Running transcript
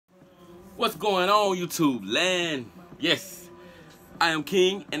What's going on, YouTube land? Yes, I am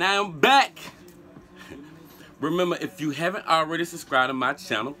King and I am back. Remember, if you haven't already subscribed to my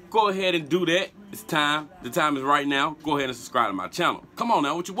channel, go ahead and do that. It's time. The time is right now. Go ahead and subscribe to my channel. Come on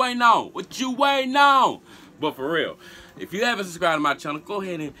now, what you waiting on? What you waiting on? But for real, if you haven't subscribed to my channel, go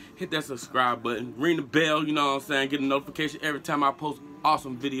ahead and hit that subscribe button. Ring the bell, you know what I'm saying? Get a notification every time I post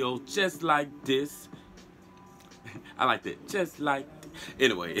awesome videos just like this. I like that. Just like this.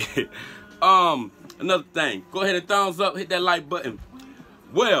 Anyway, another thing. Go ahead and thumbs up. Hit that like button.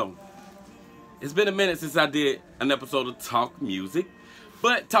 Well, it's been a minute since I did an episode of Talk Music,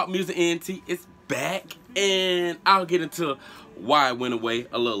 but Talk Music NT is back, and I'll get into why it went away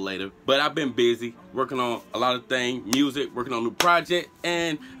a little later. But I've been busy working on a lot of things, music, working on new projects,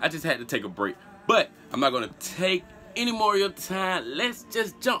 and I just had to take a break. But I'm not gonna take any more of your time. Let's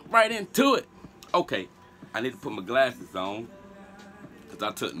just jump right into it. Okay, I need to put my glasses on because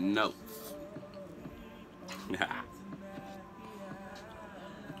I took notes.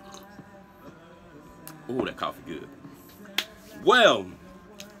 Ooh, that coffee good. Well,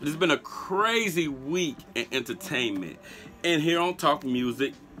 it's been a crazy week in entertainment. And here on Talk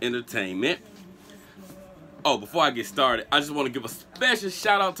Music Entertainment. Oh, before I get started, I just want to give a special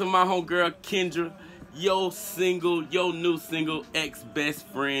shout out to my homegirl Kendra. Your new single, Ex-Best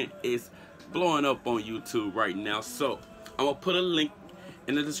Friend, is blowing up on YouTube right now. So, I'm going to put a link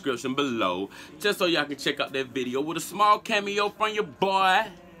in the description below just so y'all can check out that video with a small cameo from your boy,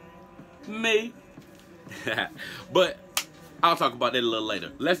 me. But I'll talk about that a little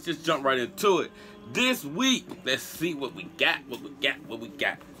later. Let's just jump right into it. This week, let's see what we got, what we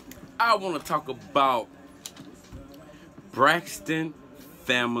got. I want to talk about Braxton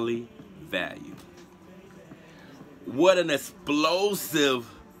Family Value. What an explosive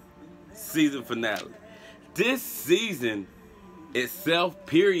season finale. This season itself,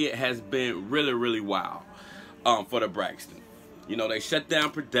 period, has been really wild for the Braxton. You know, they shut down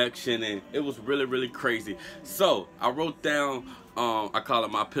production and it was really crazy. So I wrote down, I call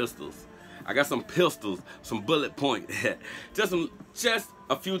it my pistols. I got some pistols, some bullet points, just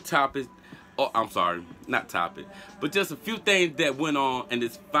a few topics. Oh, I'm sorry, not topic, but just a few things that went on in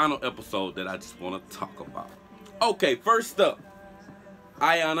this final episode that I just want to talk about. Okay, first up,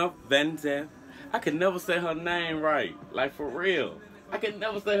 Ayana Venzel. I can never say her name right, like for real. I can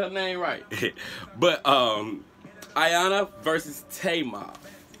never say her name right. But Ayana versus Tamar.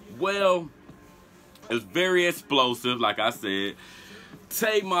 Well, it's very explosive, like I said.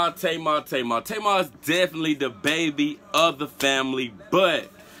 Tamar is definitely the baby of the family,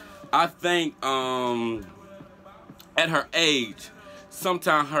 but I think at her age,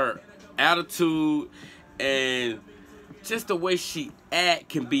 sometimes her attitude and just the way she act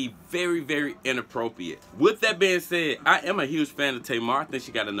can be very inappropriate. With that being said, I am a huge fan of Tamar. I think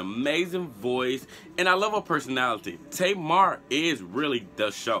she got an amazing voice, and I love her personality. Tamar is really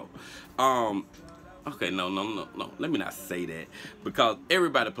the show. Okay, no. Let me not say that, because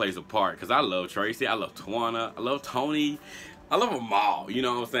everybody plays a part. Because I love Tracy, I love Tawana, I love Tony, I love them all. You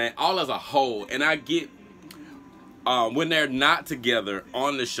know what I'm saying? All as a whole. And I get when they're not together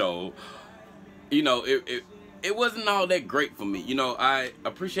on the show, you know, it wasn't all that great for me. You know, I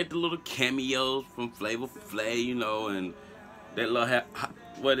appreciate the little cameos from Flavor Flav, you know, and that little,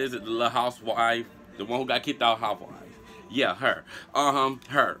 what is it, the little housewife, the one who got kicked out, housewife. Yeah, her.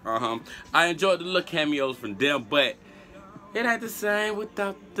 I enjoyed the little cameos from them, but it ain't the same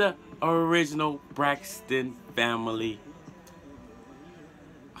without the original Braxton family.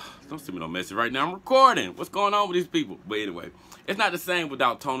 Don't send me no message right now. I'm recording. What's going on with these people? But anyway, it's not the same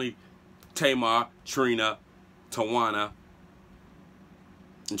without Tony, Tamar, Trina, Tawana,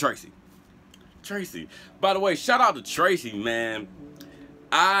 and Tracy. By the way, shout out to Tracy, man.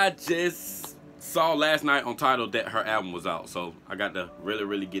 I just saw last night on Tidal that her album was out, so I got to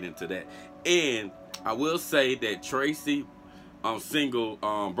really get into that. And I will say that Tracy single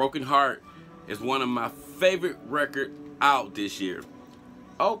Broken Heart is one of my favorite records out this year.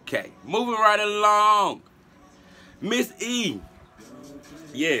 Okay, moving right along. Miss E.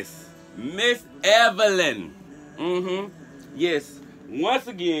 Yes, Miss Evelyn. Yes, once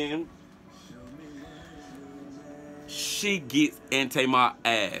again, she gets in Tamar's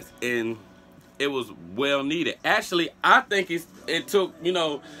ass, and it was well needed. Actually, I think it took, you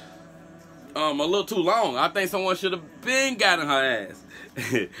know, a little too long. I think someone should have been gotten her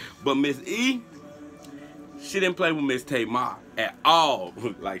ass. But Miss E, she didn't play with Miss Tamar at all.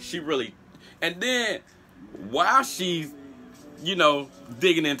 Like, she really. And then while she's, you know,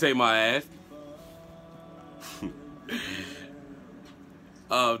 digging in Tamar's ass,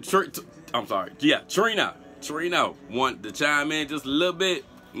 I'm sorry. Yeah, Trina wanted to chime in just a little bit.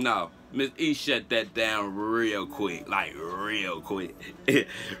 No, Miss E shut that down real quick, like real quick,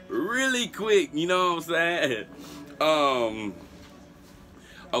 really quick. You know what I'm saying? Um,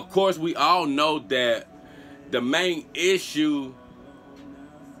 of course, we all know that the main issue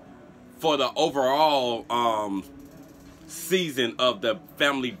for the overall season of the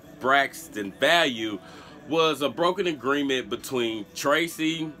family Braxton value was a broken agreement between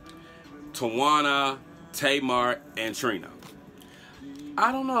Tracy, Tawana, Tamar, and Trina.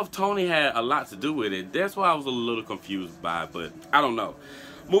 I don't know if Tony had a lot to do with it. That's why I was a little confused by it, but I don't know.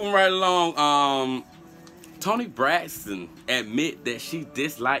 Moving right along, Toni Braxton admit that she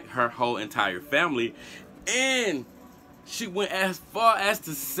disliked her whole entire family, and she went as far as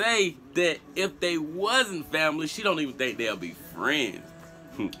to say that if they wasn't family, she don't even think they'll be friends.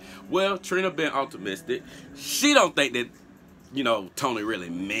 Well, Trina been optimistic. She don't think that, you know, Tony really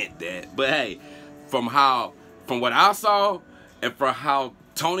meant that. But hey, from what I saw and from how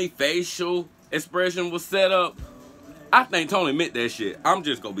Tony facial expression was set up, I think Tony meant that shit. I'm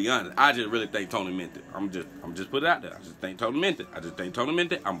just gonna be honest. I just really think Tony meant it. I'm just put it out there. I just think Tony meant it. I'm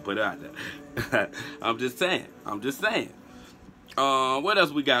gonna put it out there. I'm just saying. What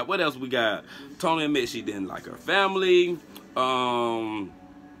else we got? Tony admits she didn't like her family.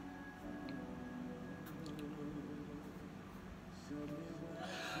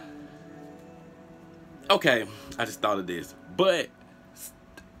 Okay, I just thought of this. But,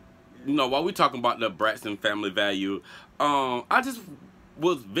 you know, while we talking about the Braxton family value, I just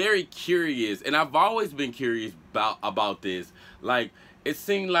was very curious, and I've always been curious about this. Like, it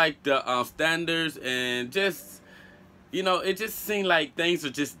seemed like the standards and just, you know, it just seemed like things are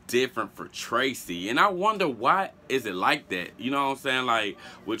just different for Tracy. And I wonder, why is it like that? You know what I'm saying? Like,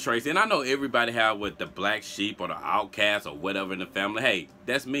 with Tracy. And I know everybody have with the black sheep or the outcast or whatever in the family. Hey,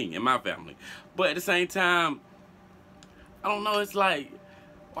 that's me in my family. But at the same time, I don't know, it's like,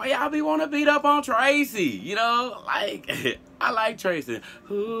 why y'all be want to beat up on Tracy? You know, like, I like Tracy.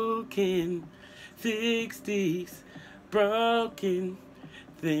 Who can fix these broken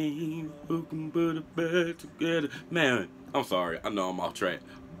things? Who can put it back together? Man, I'm sorry. I know I'm off track.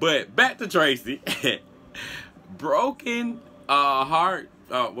 But back to Tracy. Broken heart,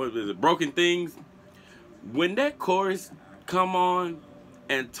 what is it? Broken things. When that chorus come on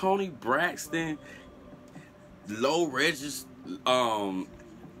and Toni Braxton low register,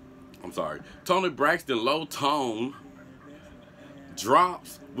 Toni Braxton low tone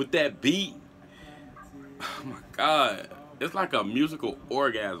drops with that beat. Oh my God, it's like a musical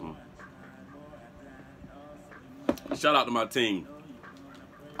orgasm. Shout out to my team,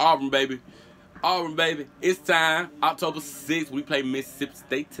 Auburn baby, it's time. October 6th, we play Mississippi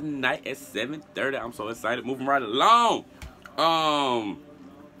State tonight at 7:30. I'm so excited. Moving right along.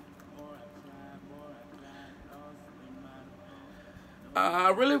 I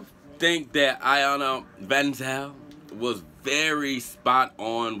really think that Ayana Vanzel was very spot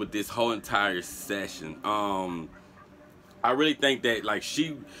on with this whole entire session. I really think that, like,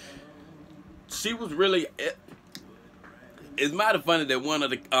 she was really. It's mighty funny that one of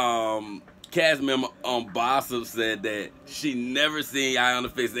the cast member on Bossip said that she never seen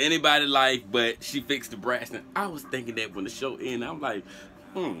Ayana fix anybody's life, but she fixed the Braxton. I was thinking that when the show ended, I'm like,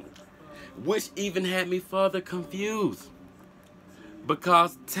 which even had me further confused.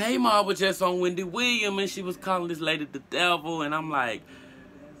 Because Tamar was just on Wendy Williams and she was calling this lady the devil, and I'm like,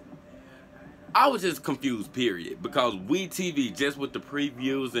 I was just confused, period. Because WeTV, just with the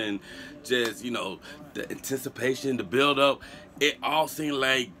previews and just, you know, the anticipation, the build-up, it all seemed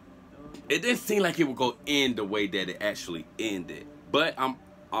like, it didn't seem like it would go end the way that it actually ended. But I'm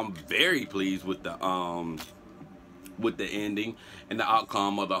very pleased with the ending and the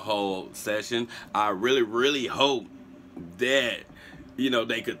outcome of the whole session. I really, really hope that, you know,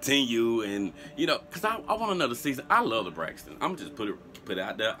 they continue, and, you know, because I want another season. I love the Braxton. I'm just put it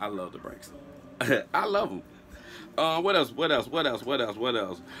out there. I love the Braxton. I love them. What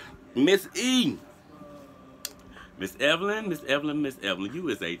else? Miss E. Miss Evelyn, you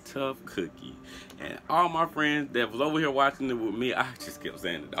is a tough cookie. And all my friends that was over here watching it with me, I just kept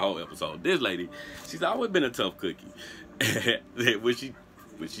saying it the whole episode. This lady, she's always been a tough cookie. when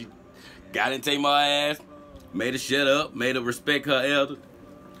she got into my ass, made her shut up, made her respect her elders.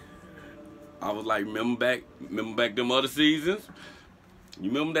 I was like, remember back them other seasons? You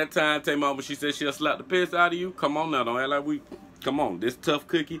remember that time, Tamar, when she said she'll slap the piss out of you? Come on now, don't act like come on, this tough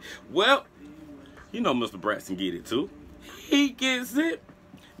cookie. Well, you know Mr. Braxton get it too. He gets it.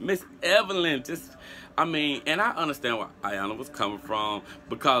 Miss Evelyn, and I understand where Ayana was coming from,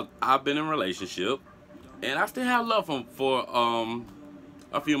 because I've been in a relationship, and I still have love for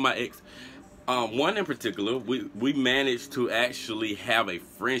a few of my ex. One in particular, we managed to actually have a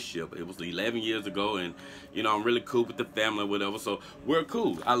friendship. It was 11 years ago, and you know I'm really cool with the family, or whatever. So we're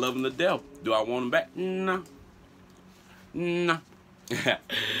cool. I love him to death. Do I want him back? No, no.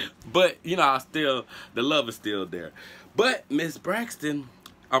 But you know, the love is still there. But Miss Braxton,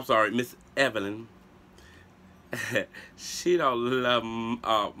 I'm sorry, Miss Evelyn, she don't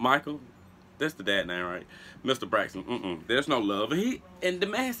love Michael. That's the dad name, right? Mr. Braxton. There's no love. And the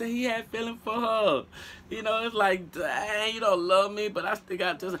man said he had feeling for her. You know, it's like, dang, you don't love me, but I still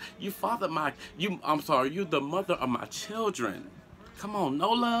got this. You I'm sorry, you the mother of my children. Come on, no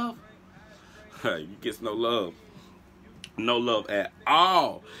love? You get no love. No love at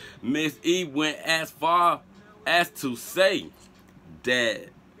all. Miss E went as far as to say that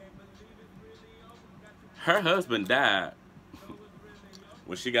her husband died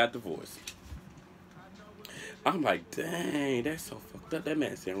when she got divorced. I'm like, dang, that's so fucked up. That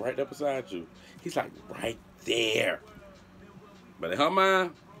man sitting right there beside you. He's like right there. But in her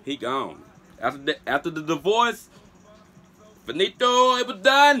mind, he gone. After the divorce, finito, it was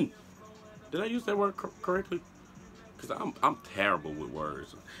done. Did I use that word correctly? Because I'm terrible with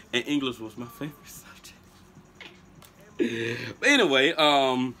words. And English was my favorite subject. But anyway,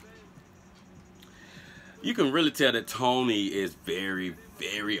 you can really tell that Tony is very,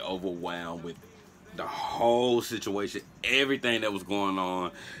 very overwhelmed with the whole situation, everything that was going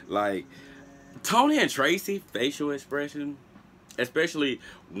on. Like, Tony and Tracy, facial expression, especially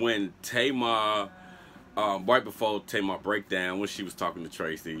when Tamar, right before Tamar breakdown, when she was talking to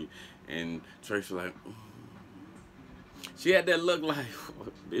Tracy, and Tracy was like, she had that look like,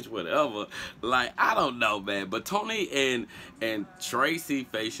 bitch, whatever. Like, I don't know, man. But Tony and Tracy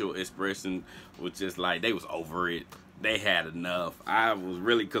facial expression was just like, they was over it. They had enough. I was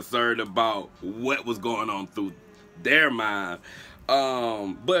really concerned about what was going on through their mind.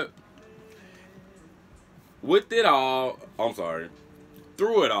 But with it all,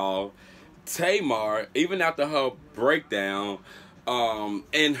 through it all, Tamar, even after her breakdown,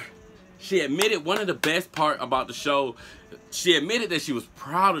 and she admitted one of the best part about the show, she admitted that she was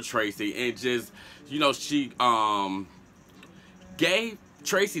proud of Tracy and just, you know, she gave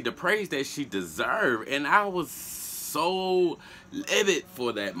Tracy the praise that she deserved. And I was so livid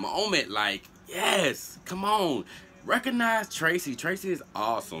for that moment. Like, yes, come on, recognize Tracy. Tracy is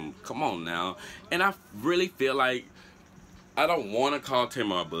awesome. Come on now. And I really feel like, I don't want to call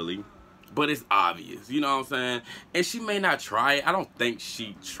Tamar a bully, but it's obvious, you know what I'm saying? And she may not try it. I don't think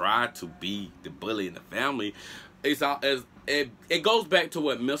she tried to be the bully in the family. It goes back to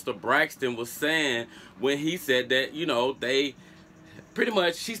what Mr. Braxton was saying when he said that, you know, they pretty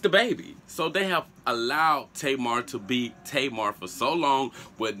much, she's the baby. So they have allowed Tamar to be Tamar for so long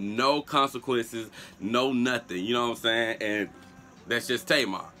with no consequences, no nothing. You know what I'm saying? And that's just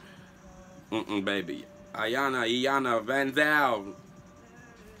Tamar. Baby. Iana Van Zyl.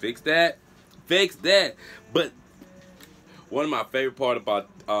 Fix that. Fix that. But one of my favorite part about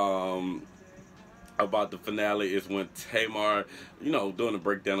the finale is when Tamar, you know, doing the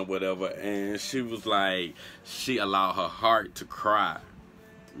breakdown or whatever, and she was like, she allowed her heart to cry.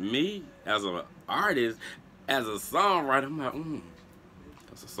 Me, as an artist, as a songwriter, I'm like,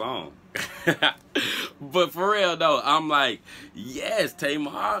 that's a song. But for real though, I'm like, yes,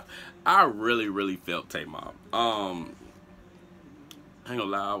 Tamar. I really, really felt Tamar. I ain't gonna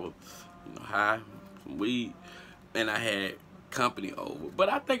lie, I was, you know, high, some weed, and I had company over. But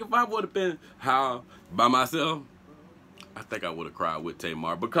I think if I would have been high by myself, I think I would have cried with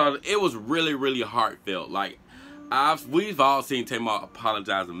Tamar, because it was really, really heartfelt. Like, we've all seen Tamar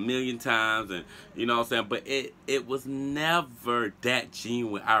apologize a million times, and you know what I'm saying, but it was never that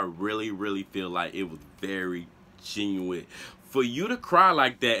genuine. I really, really feel like it was very genuine. For you to cry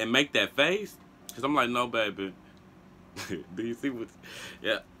like that and make that face, because I'm like, no, baby. Do you see what?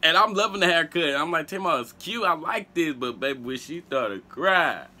 Yeah, and I'm loving the haircut. I'm like, Tamar is cute. I like this, but baby, when she started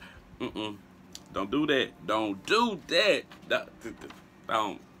crying, don't do that. Don't do that.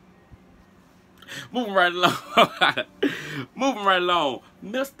 Don't. Moving right along. Moving right along.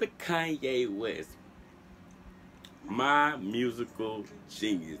 Mr. Kanye West, my musical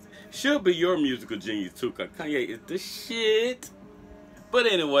genius. Should be your musical genius too, cause Kanye is the shit. But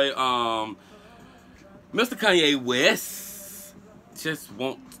anyway, Mr. Kanye West just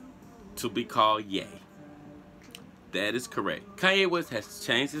wants to be called Ye. That is correct. Kanye West has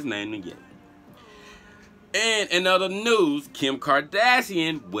changed his name to Ye. And in other news, Kim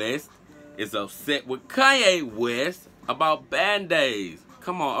Kardashian West is upset with Kanye West about Band-Aids.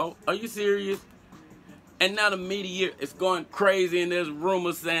 Come on, are you serious? And now the media is going crazy, and there's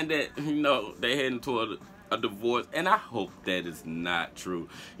rumors saying that, you know, they're heading toward a divorce, and I hope that is not true.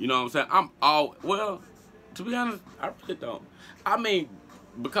 You know what I'm saying? Well, to be honest, I really don't. I mean,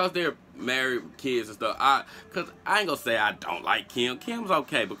 because they're married with kids and stuff, cause I ain't gonna say I don't like Kim. Kim's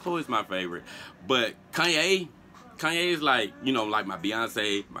okay, but Chloe's my favorite. But Kanye is like, you know, like my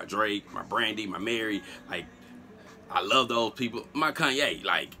Beyonce, my Drake, my Brandy, my Mary. Like, I love those people. My Kanye,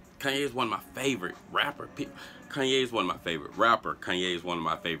 like, Kanye is one of my favorite rapper people. Kanye is one of my favorite rapper. Kanye is one of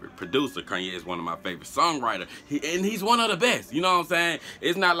my favorite producer. Kanye is one of my favorite songwriter. And he's one of the best. You know what I'm saying?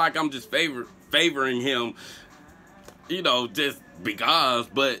 It's not like I'm just favoring him, you know, just because.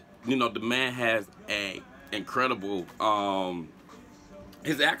 But, you know, the man has a incredible,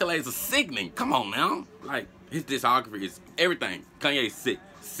 his accolades are sickening. Come on now. Like, his discography is everything. Kanye's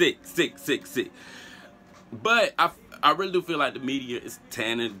sick. But I really do feel like the media is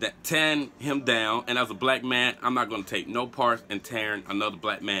tearing him down. And as a black man, I'm not going to take no parts in tearing another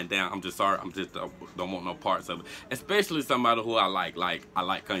black man down. I'm just sorry. I'm just don't want no parts of it. Especially somebody who I like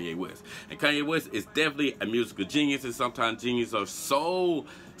Kanye West. And Kanye West is definitely a musical genius. And sometimes geniuses are so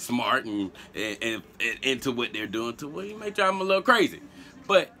smart and into what they're doing to where you may drive them a little crazy.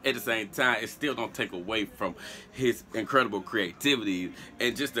 But at the same time, it still don't take away from his incredible creativity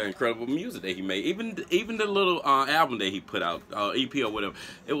and just the incredible music that he made. Even the little album that he put out, EP or whatever,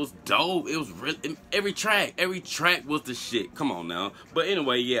 it was dope. It was really, every track was the shit. Come on now. But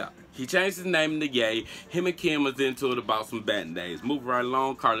anyway, yeah, he changed his name to Ye. Him and Kim was into it about some bad days. Moving right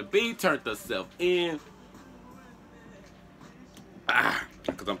along, Cardi B turned herself in.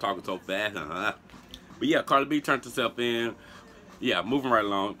 Because I'm talking so fast. But yeah, Cardi B turned herself in. Yeah, moving right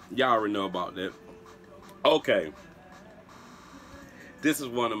along. Y'all already know about that. Okay. This is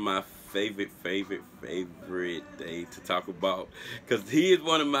one of my favorite days to talk about. Because he is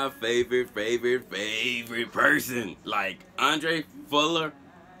one of my favorite person. Like, Andre Fuller.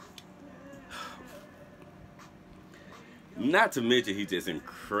 Not to mention he's just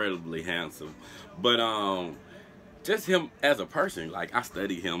incredibly handsome. But, just him as a person. Like, I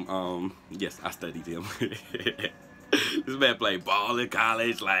studied him. Yes, I studied him. This man played ball in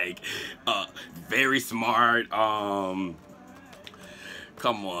college, like, very smart. Come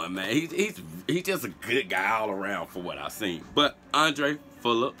on, man. He's just a good guy all around for what I've seen. But Andre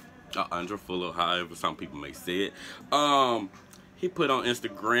Fuller, however some people may say it, he put on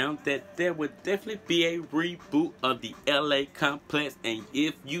Instagram that there would definitely be a reboot of the LA Complex. And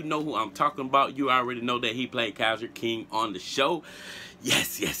if you know who I'm talking about, you already know that he played Kaiser King on the show.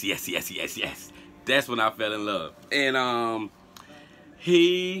 Yes. That's when I fell in love. And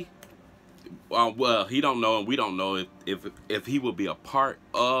well, he don't know, and we don't know if he will be a part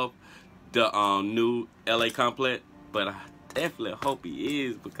of the new LA Complex, but I definitely hope he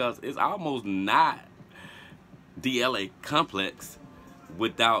is, because it's almost not the LA Complex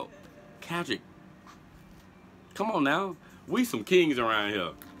without Kendrick. Come on now, we some kings around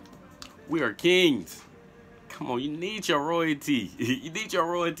here. We are kings. Come on, you need your royalty. You need your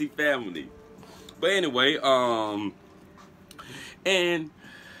royalty family. But anyway, and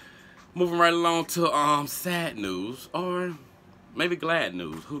moving right along to sad news, or maybe glad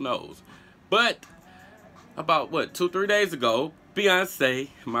news, who knows. But about 2-3 days ago, Beyonce,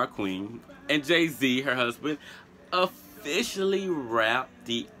 my queen, and Jay-Z, her husband, officially wrapped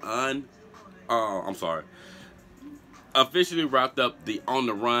officially wrapped up the On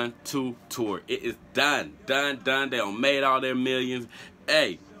the Run 2 tour. It is done. They done made all their millions.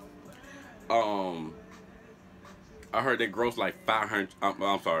 Hey, I heard they grossed like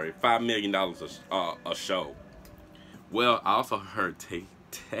 $5 million a show. Well, I also heard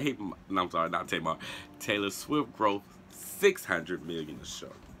Taylor Swift grossed $600 million a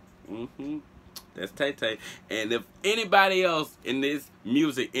show. That's Tay. And if anybody else in this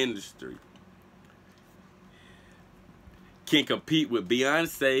music industry can compete with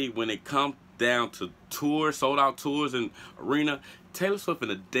Beyonce when it comes down to tours, sold out tours and arena, Taylor Swift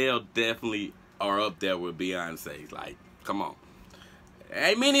and Adele definitely are up there with Beyonce. Like, come on.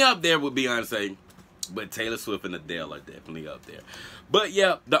 Ain't many up there with Beyonce, but Taylor Swift and Adele are definitely up there. But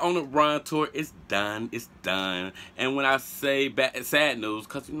yeah, the On the Run tour is done. It's done. And when I say sad news,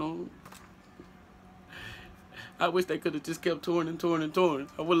 because, you know, I wish they could have just kept touring. I would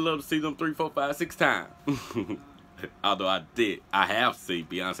have loved to see them 3, 4, 5, 6 times. Although I have seen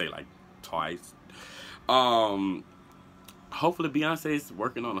Beyonce like twice. Hopefully Beyonce is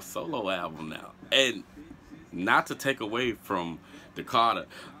working on a solo album now. And not to take away from the Carters,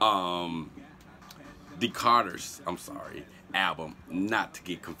 album, not to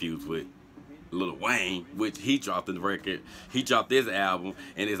get confused with Lil Wayne, which he dropped the record. He dropped this album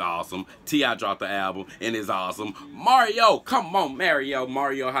and it's awesome. T.I. dropped the album and it's awesome. Mario, come on, Mario,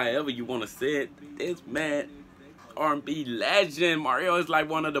 however you want to say it. This man, R&B legend. Mario is like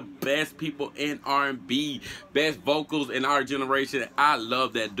one of the best people in R&B, best vocals in our generation. I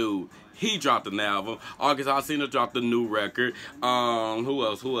love that dude. He dropped an album. August Alsina dropped a new record. Who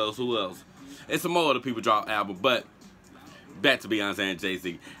else? And some more other people dropped album, but back to Beyonce and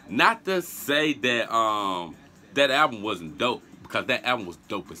Jay-Z. Not to say that that album wasn't dope, because that album was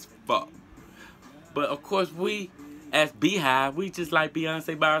dope as fuck. But of course, we as Beehive, we just like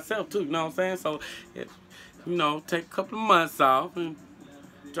Beyonce by herself too. You know what I'm saying? So, you know, take a couple of months off and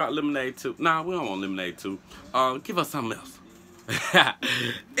drop Lemonade 2. Nah, we don't want Lemonade 2. Give us something else.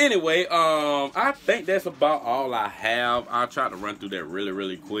 Anyway, I think that's about all I have. I tried to run through that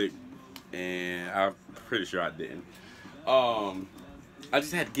really quick, and I'm pretty sure I didn't. I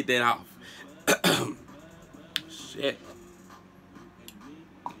just had to get that off. Shit.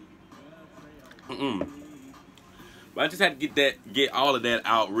 But I just had to get all of that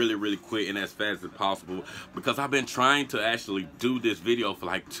out really quick and as fast as possible, because I've been trying to actually do this video for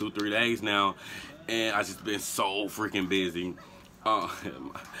like 2-3 days now, and I just been so freaking busy.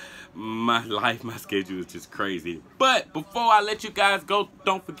 My life, my schedule is just crazy. But before I let you guys go,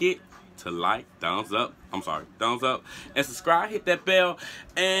 don't forget to like, thumbs up, and subscribe, hit that bell,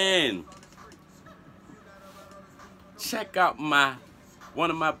 and check out one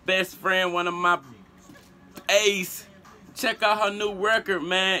of my best friend, one of my ace. Check out her new record,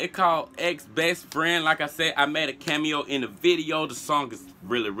 man. It's called Ex Best Friend. Like I said, I made a cameo in the video. The song is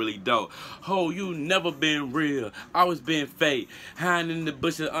really dope. Oh, you never been real, always been fake, hiding in the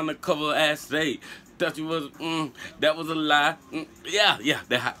bushes undercover ass state. Thought you was, that was a lie. Yeah.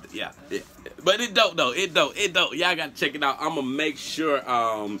 But it dope though. It dope. Y'all gotta check it out. I'm gonna make sure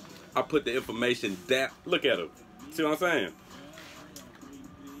I put the information down. Look at her. See what I'm saying?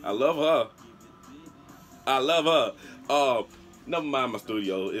 I love her. Never mind my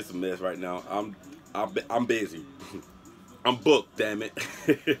studio. It's a mess right now. I'm busy. I'm booked, damn it.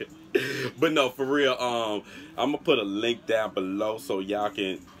 But no, for real. I'm gonna put a link down below so y'all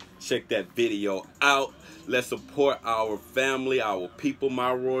can check that video out. Let's support our family, our people,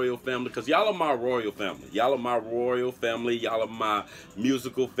 my royal family, because y'all are my royal family. Y'all are my royal family. Y'all are my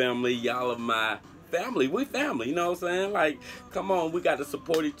musical family. Y'all are my family. We family, you know what I'm saying? Like, come on, we got to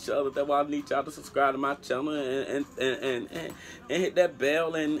support each other. That's why I need y'all to subscribe to my channel and hit that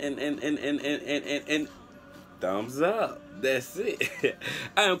bell and thumbs up. That's it.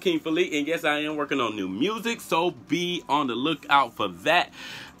 I am King Felipe, and yes, I am working on new music, so be on the lookout for that.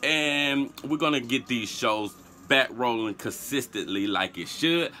 And we're gonna get these shows back rolling consistently like it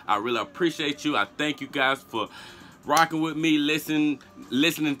should. I really appreciate you. I thank you guys for rocking with me, listening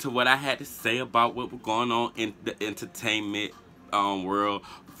to what I had to say about what was going on in the entertainment world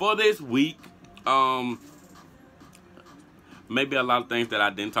for this week. Maybe a lot of things that I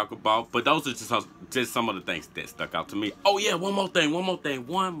didn't talk about, but those are just some of the things that stuck out to me. Oh yeah, one more thing.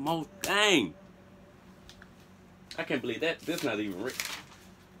 I can't believe that. That's not even right.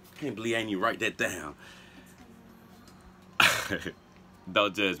 I can't believe I ain't even write that down.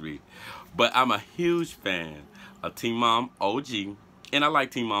 Don't judge me. But I'm a huge fan of Teen Mom OG, and I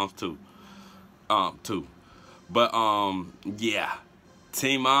like Teen Moms too. But yeah,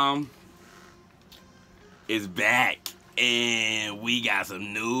 Teen Mom is back, and we got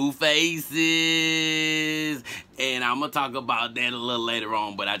some new faces, and I'm gonna talk about that a little later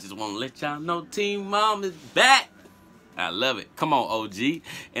on. But I just want to let y'all know Teen Mom is back. I love it. Come on, OG.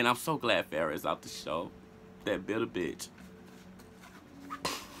 And I'm so glad Farrah is out the show. That bitter bitch.